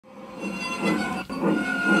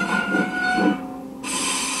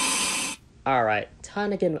Alright, time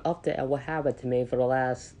to get an update on what happened to me for the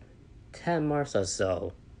last 10 months or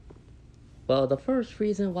so. Well, the first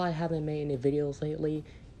reason why I haven't made any videos lately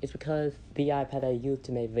is because the iPad I used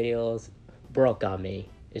to make videos broke on me.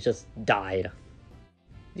 It just died.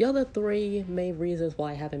 The other three main reasons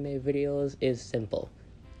why I haven't made videos is simple.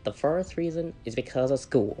 The first reason is because of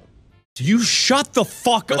school. You shut the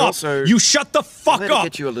fuck But up! also, you shut the fuck let it up!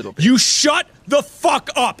 get you a little bit. You shut the fuck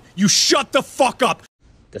up! You shut the fuck up!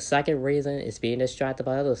 The second reason is being distracted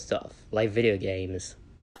by other stuff, like video games.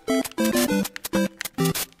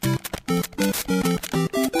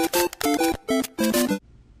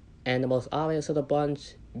 And the most obvious of the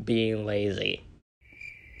bunch, being lazy.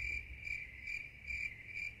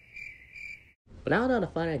 But now that I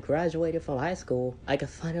finally graduated from high school, I can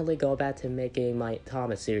finally go back to making my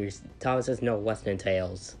Thomas series, Thomas's Northwestern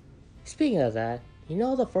Tales. Speaking of that, you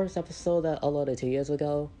know the first episode that I uploaded 2 years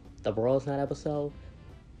ago? The Bros Night episode?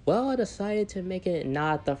 Well, I decided to make it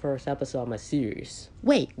not the first episode of my series.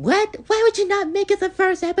 Wait, what? Why would you not make it the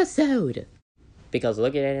first episode? Because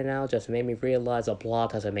looking at it now just made me realize the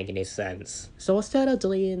plot doesn't make any sense. So instead of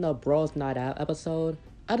deleting the Bros Night Out episode,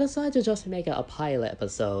 I decided to just make it a pilot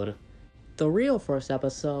episode. The real first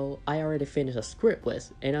episode, I already finished a script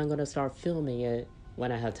with, and I'm gonna start filming it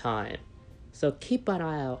when I have time. So keep an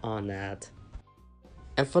eye out on that.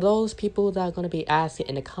 And for those people that are gonna be asking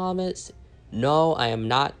in the comments, no, I am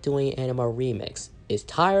not doing any more remix. It's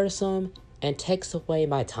tiresome and takes away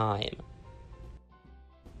my time.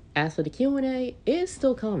 As for the Q&A, it's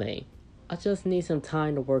still coming. I just need some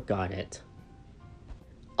time to work on it.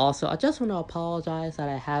 Also, I just want to apologize that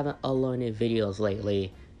I haven't uploaded any videos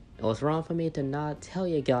lately. It was wrong for me to not tell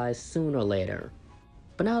you guys sooner or later.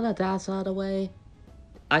 But now that that's out of the way,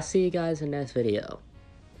 I see you guys in the next video.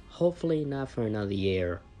 Hopefully not for another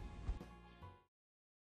year.